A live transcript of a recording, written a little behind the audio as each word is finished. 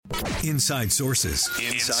Inside Sources.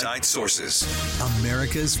 Inside Sources.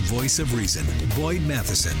 America's voice of reason. Boyd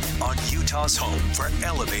Matheson. On Utah's home for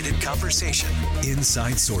elevated conversation.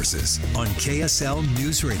 Inside Sources on KSL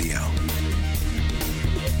News Radio.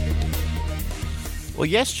 Well,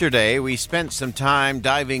 yesterday we spent some time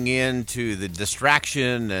diving into the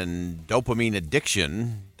distraction and dopamine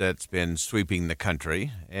addiction that's been sweeping the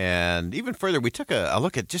country. And even further, we took a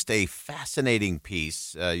look at just a fascinating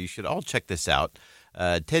piece. You should all check this out.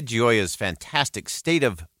 Ted Gioia's fantastic State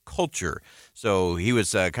of Culture. So he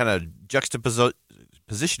was kind of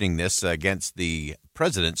juxtapositioning this against the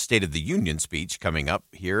president's State of the Union speech coming up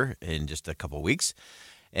here in just a couple weeks.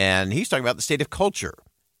 And he's talking about the state of culture.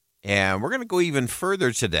 And we're going to go even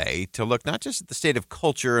further today to look not just at the state of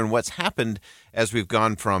culture and what's happened as we've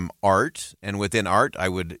gone from art, and within art I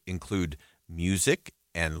would include music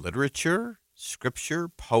and literature, scripture,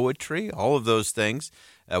 poetry, all of those things.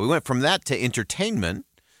 We went from that to entertainment.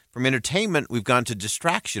 From entertainment, we've gone to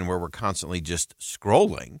distraction, where we're constantly just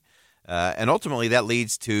scrolling. And ultimately, that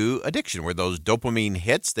leads to addiction, where those dopamine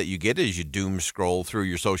hits that you get as you doom scroll through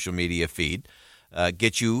your social media feed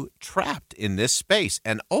get you trapped in this space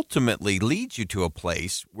and ultimately leads you to a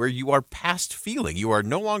place where you are past feeling. You are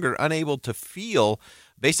no longer unable to feel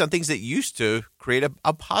based on things that used to create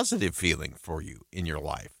a positive feeling for you in your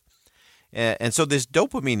life. And so this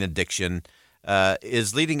dopamine addiction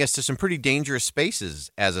is leading us to some pretty dangerous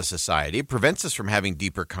spaces as a society. It prevents us from having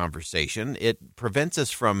deeper conversation. It prevents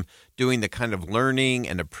us from doing the kind of learning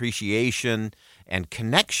and appreciation and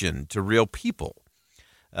connection to real people.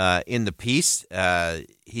 In the piece,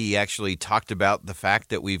 he actually talked about the fact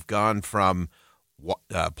that we've gone from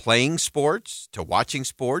playing sports to watching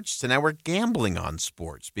sports to now we're gambling on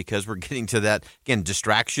sports because we're getting to that, again,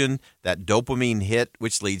 distraction, that dopamine hit,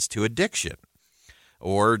 which leads to addiction.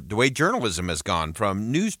 Or the way journalism has gone from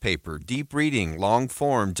newspaper, deep reading, long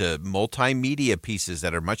form to multimedia pieces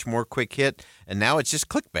that are much more quick hit, and now it's just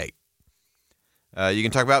clickbait. You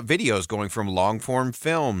can talk about videos going from long-form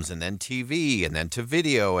films and then TV and then to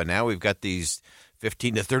video, and now we've got these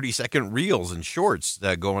 15 to 30-second reels and shorts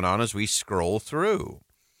going on as we scroll through.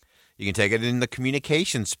 You can take it in the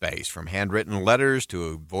communication space, from handwritten letters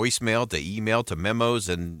to voicemail to email to memos,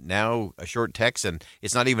 and now a short text, and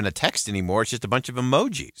it's not even a text anymore, it's just a bunch of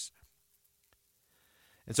emojis.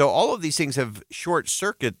 And so all of these things have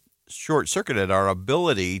short-circuited our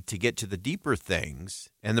ability to get to the deeper things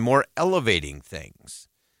and the more elevating things.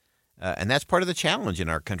 And that's part of the challenge in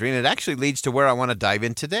our country. And it actually leads to where I want to dive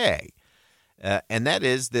in today. And that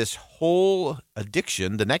is this whole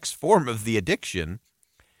addiction. The next form of the addiction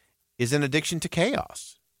is an addiction to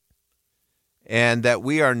chaos. And that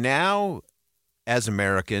we are now, as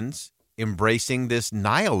Americans, embracing this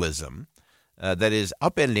nihilism that is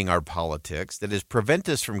upending our politics, that is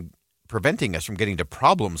preventing us from getting to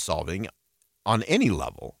problem solving on any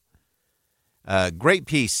level. Great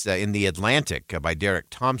piece in The Atlantic by Derek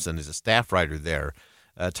Thompson, is a staff writer there,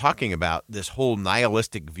 talking about this whole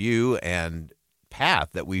nihilistic view and path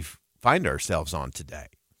that we find ourselves on today.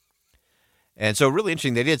 And so really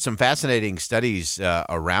interesting, they did some fascinating studies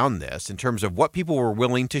around this in terms of what people were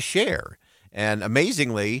willing to share. And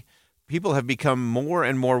amazingly, people have become more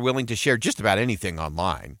and more willing to share just about anything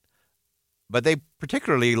online. But they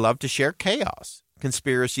particularly love to share chaos,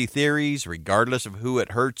 conspiracy theories, regardless of who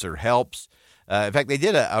it hurts or helps. In fact, they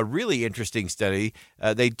did a really interesting study.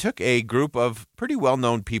 They took a group of pretty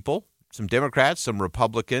well-known people, some Democrats, some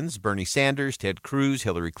Republicans, Bernie Sanders, Ted Cruz,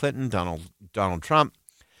 Hillary Clinton, Donald Trump,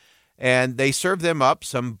 and they served them up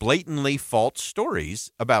some blatantly false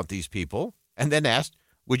stories about these people and then asked,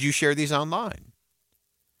 would you share these online?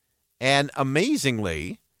 And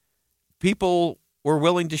amazingly, people were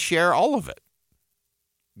willing to share all of it,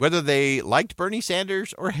 whether they liked Bernie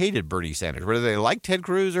Sanders or hated Bernie Sanders, whether they liked Ted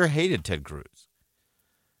Cruz or hated Ted Cruz.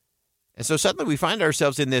 And so suddenly we find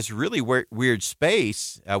ourselves in this really weird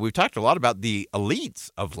space. We've talked a lot about the elites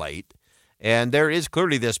of late, and there is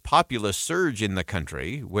clearly this populist surge in the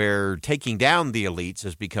country where taking down the elites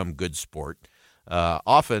has become good sport.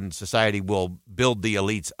 Often society will build the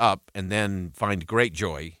elites up and then find great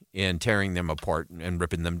joy in tearing them apart and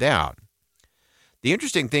ripping them down. The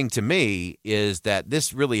interesting thing to me is that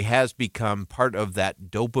this really has become part of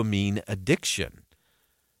that dopamine addiction,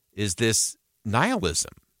 is this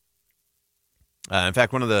nihilism. In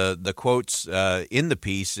fact, one of the quotes in the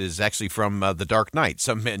piece is actually from The Dark Knight.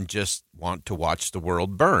 Some men just want to watch the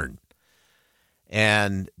world burn.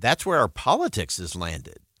 And that's where our politics has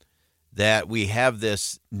landed, that we have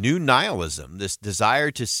this new nihilism, this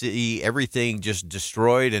desire to see everything just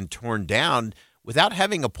destroyed and torn down without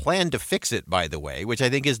having a plan to fix it, by the way, which I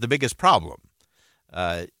think is the biggest problem.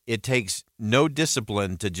 It takes no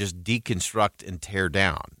discipline to just deconstruct and tear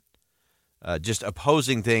down. Just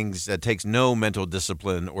opposing things that takes no mental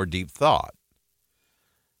discipline or deep thought.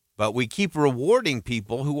 But we keep rewarding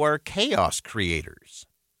people who are chaos creators.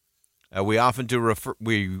 We often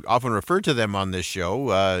refer to them on this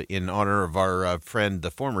show in honor of our friend,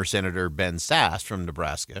 the former Senator Ben Sass from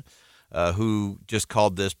Nebraska, who just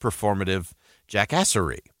called this performative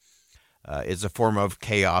jackassery. It's a form of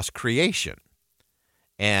chaos creation.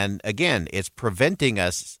 And again, it's preventing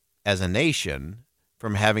us as a nation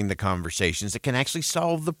from having the conversations that can actually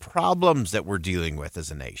solve the problems that we're dealing with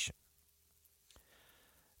as a nation.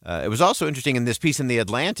 It was also interesting in this piece in The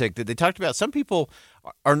Atlantic that they talked about some people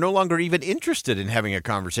are no longer even interested in having a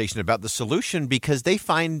conversation about the solution because they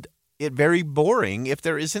find it very boring if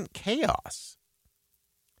there isn't chaos.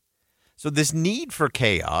 So this need for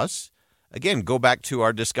chaos, again, go back to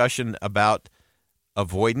our discussion about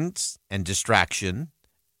avoidance and distraction,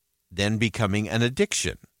 then becoming an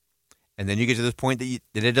addiction. And then you get to this point that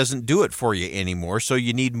it doesn't do it for you anymore, so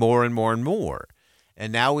you need more and more and more.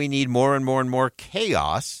 And now we need more and more and more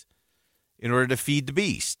chaos in order to feed the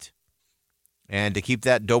beast and to keep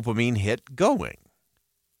that dopamine hit going.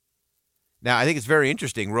 Now, I think it's very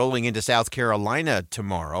interesting rolling into South Carolina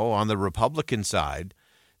tomorrow on the Republican side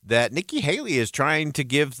that Nikki Haley is trying to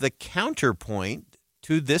give the counterpoint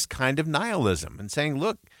to this kind of nihilism and saying,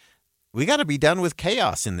 look, we got to be done with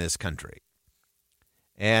chaos in this country.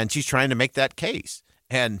 And she's trying to make that case.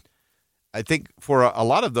 And I think for a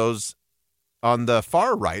lot of those on the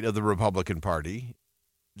far right of the Republican Party,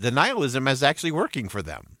 the nihilism is actually working for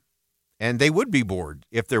them. And they would be bored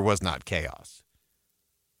if there was not chaos.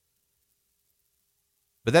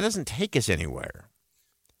 But that doesn't take us anywhere.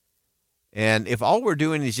 And if all we're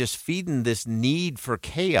doing is just feeding this need for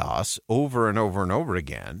chaos over and over and over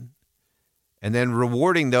again, and then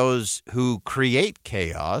rewarding those who create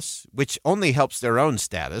chaos, which only helps their own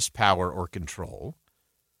status, power, or control,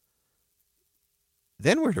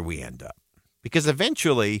 then where do we end up? Because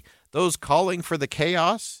eventually, those calling for the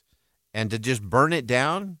chaos and to just burn it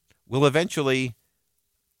down will eventually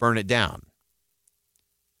burn it down.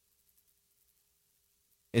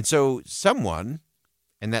 And so someone,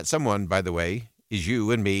 and that someone, by the way, is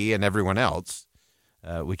you and me and everyone else.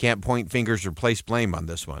 We can't point fingers or place blame on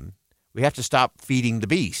this one. We have to stop feeding the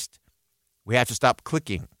beast. We have to stop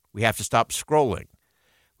clicking. We have to stop scrolling.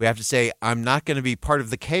 We have to say, I'm not going to be part of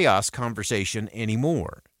the chaos conversation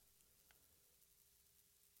anymore.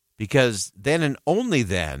 Because then and only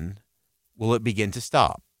then will it begin to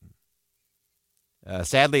stop.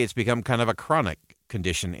 Sadly, it's become kind of a chronic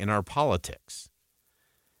condition in our politics.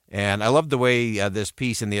 And I love the way this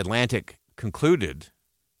piece in The Atlantic concluded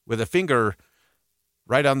with a finger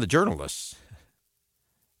right on the journalists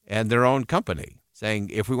and their own company, saying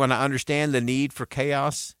if we want to understand the need for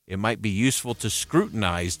chaos, it might be useful to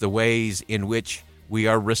scrutinize the ways in which we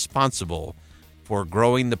are responsible for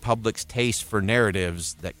growing the public's taste for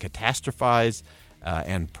narratives that catastrophize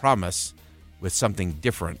and promise with something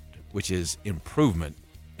different, which is improvement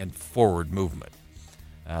and forward movement.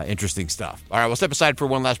 Interesting stuff. All right, we'll step aside for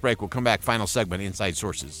one last break. We'll come back. Final segment, Inside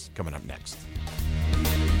Sources, coming up next.